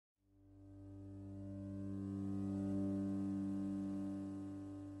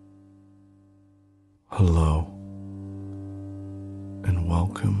Hello, and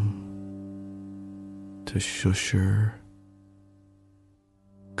welcome to Shusher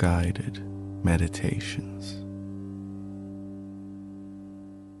Guided Meditations.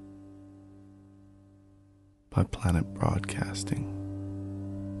 By Planet Broadcasting.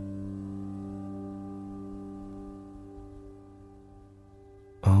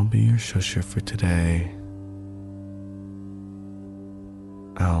 I'll be your shusher for today,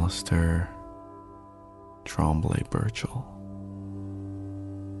 Alistair Tremblay Birchall.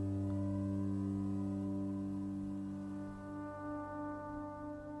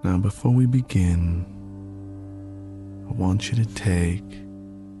 Now, before we begin, I want you to take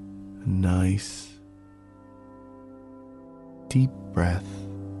a nice deep breath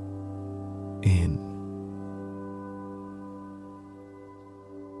in.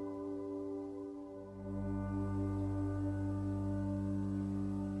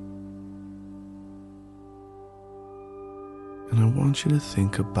 And I want you to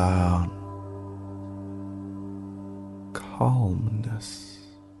think about calmness.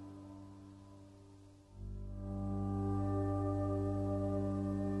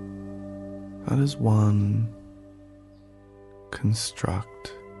 How does one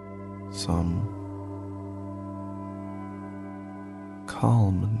construct some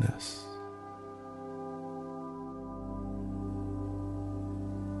calmness?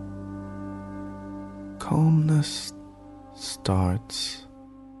 Calmness starts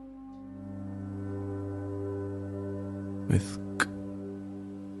with k.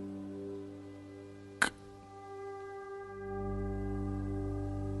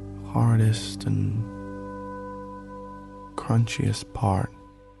 Hardest and crunchiest part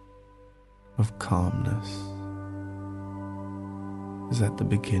of calmness is at the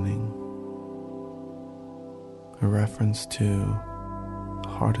beginning. A reference to the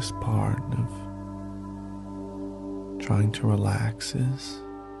hardest part of trying to relax is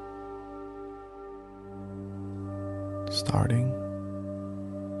starting,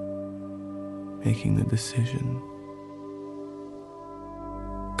 making the decision.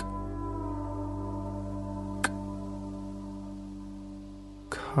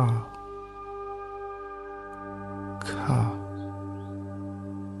 Ka. Ka.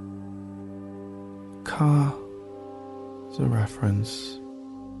 Ka is a reference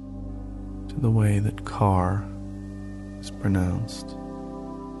to the way that car is pronounced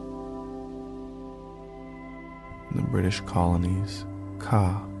in the British colonies.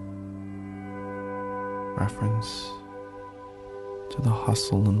 Ka. Reference to the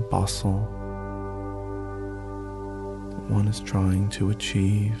hustle and bustle one is trying to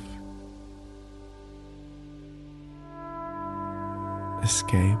achieve.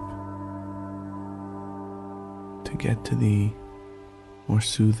 Escape to get to the more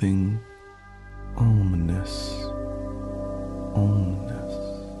soothing omness.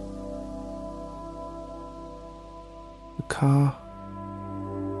 The ka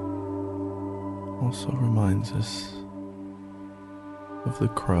also reminds us of the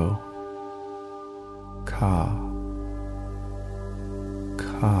crow. Ka.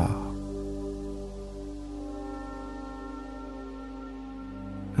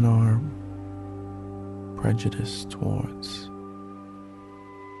 And our prejudice towards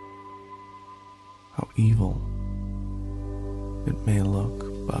how evil it may look,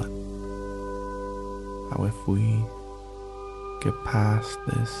 but how if we get past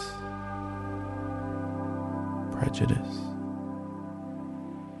this prejudice,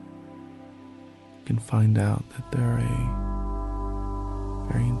 we can find out that they're a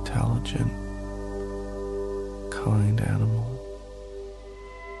very intelligent, kind animal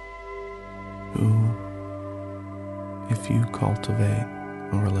who, if you cultivate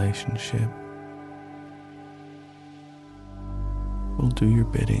a relationship, will do your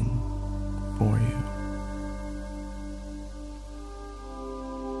bidding for you.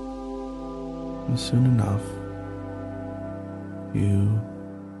 And soon enough, you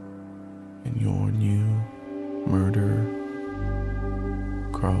and your new murder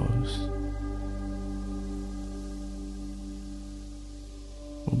crows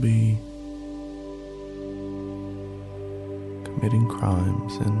will be committing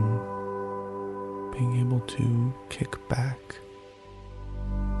crimes and being able to kick back,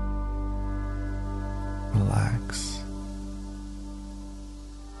 relax,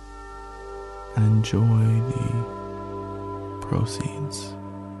 and enjoy the proceeds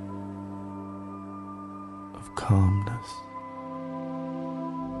of calmness.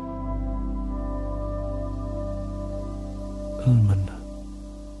 Almana.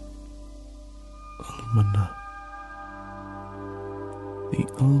 The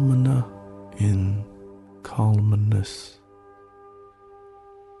almana in calmness,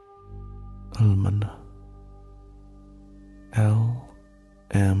 Almana,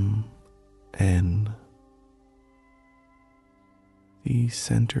 L-M-N, the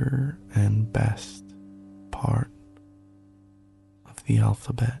center and best part of the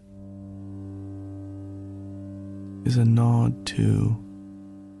alphabet, is a nod to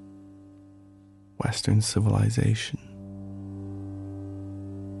Western civilization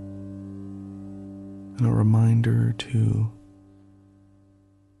and a reminder to,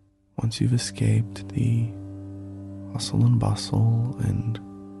 once you've escaped the hustle and bustle and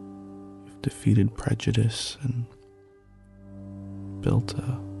you've defeated prejudice and built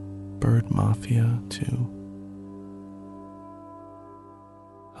a bird mafia to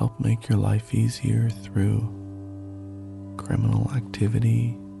help make your life easier through criminal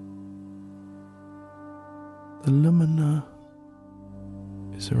activity, the Lumina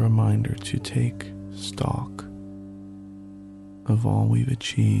is a reminder to take stock of all we've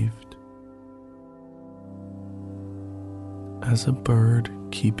achieved as a bird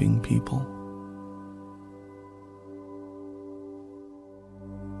keeping people.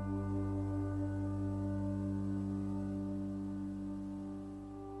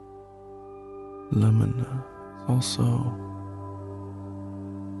 Lumina is also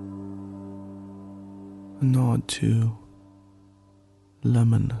a nod to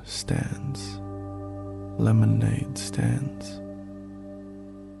lemon stands, lemonade stands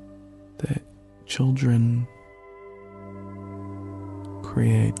that children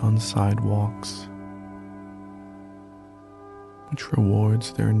create on sidewalks, which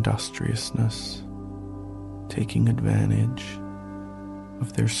rewards their industriousness, taking advantage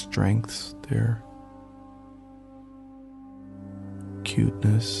of their strengths, their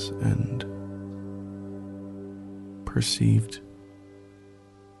cuteness and perceived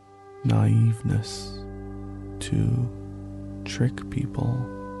naiveness to trick people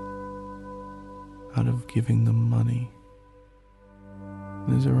out of giving them money.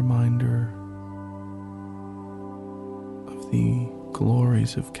 It is a reminder of the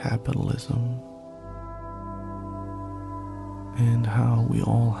glories of capitalism and how we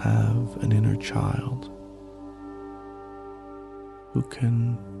all have an inner child who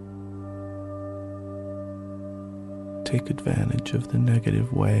can take advantage of the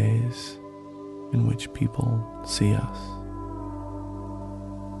negative ways in which people see us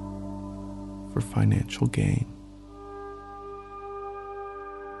for financial gain.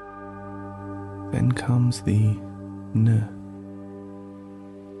 Then comes the N,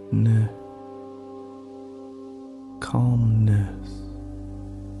 calmness.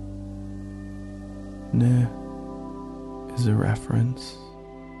 N is a reference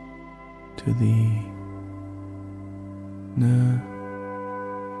to the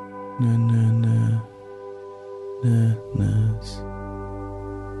ness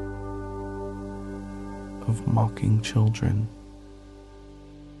of mocking children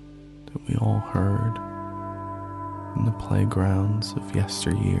that we all heard in the playgrounds of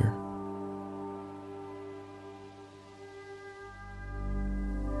yesteryear.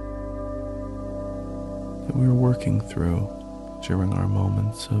 That we were working through during our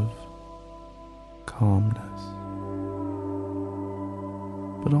moments of calmness,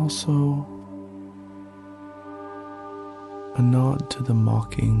 but also a nod to the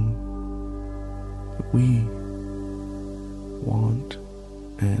mocking that we want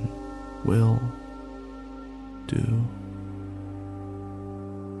and will do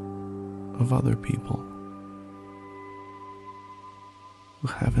of other people who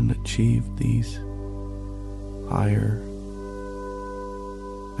haven't achieved these higher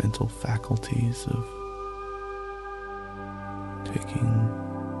mental faculties of taking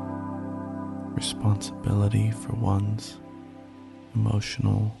responsibility for one's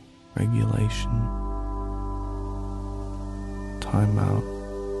emotional regulation, time out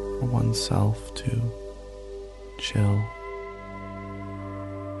for oneself to chill,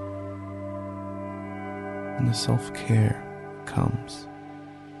 and the self-care comes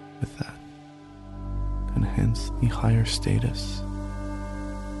with that, and hence the higher status,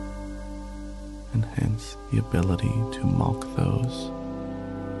 and hence the ability to mock those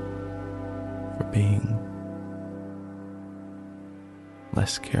for being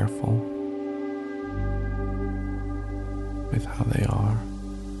less careful with how they are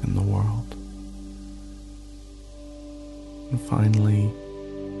in the world. And finally,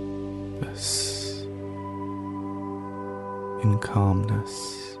 this in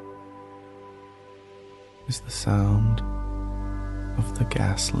calmness is the sound of the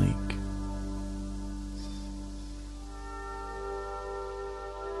gas leak.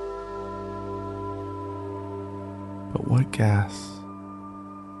 gas?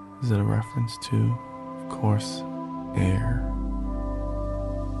 Is it a reference to, of course, air,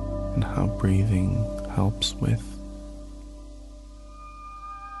 and how breathing helps with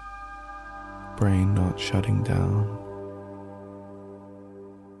brain not shutting down?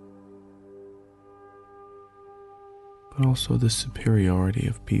 But also the superiority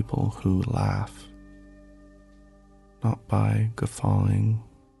of people who laugh, not by guffawing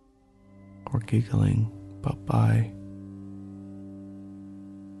or giggling, but by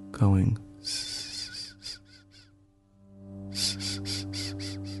going and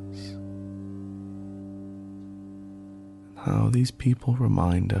how these people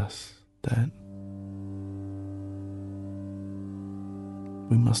remind us that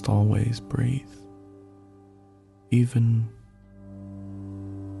we must always breathe, even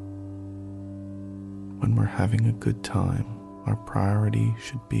when we're having a good time. Our priority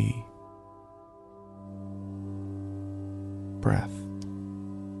should be breath,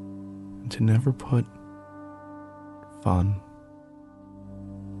 and to never put fun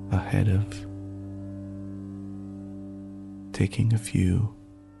ahead of taking a few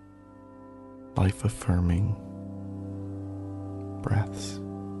life-affirming breaths.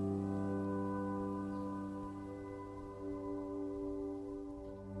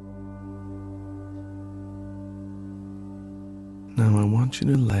 Now I want you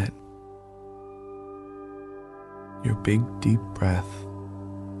to let your big deep breath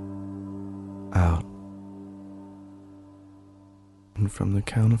out. And from the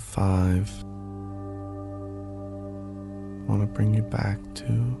count of 5, I want to bring you back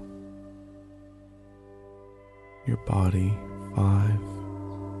to your body. 5.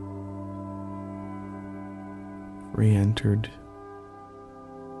 Re-entered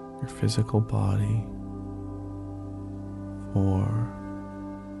your physical body. 4.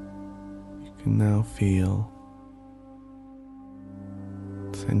 You can now feel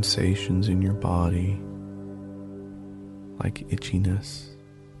sensations in your body like itchiness.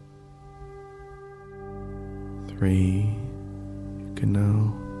 3. You can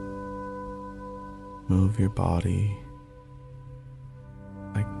now move your body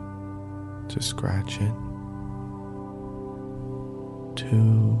like to scratch it. 2.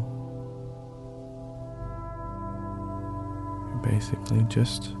 You're basically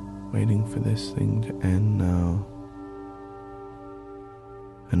just waiting for this thing to end now.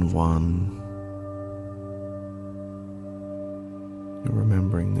 And 1, you're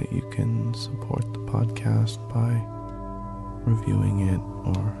remembering that you can support the podcast by reviewing it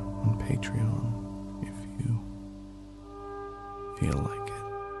or on Patreon if you feel like it.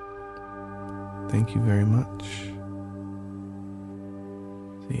 Thank you very much.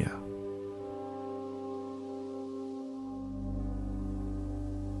 See ya.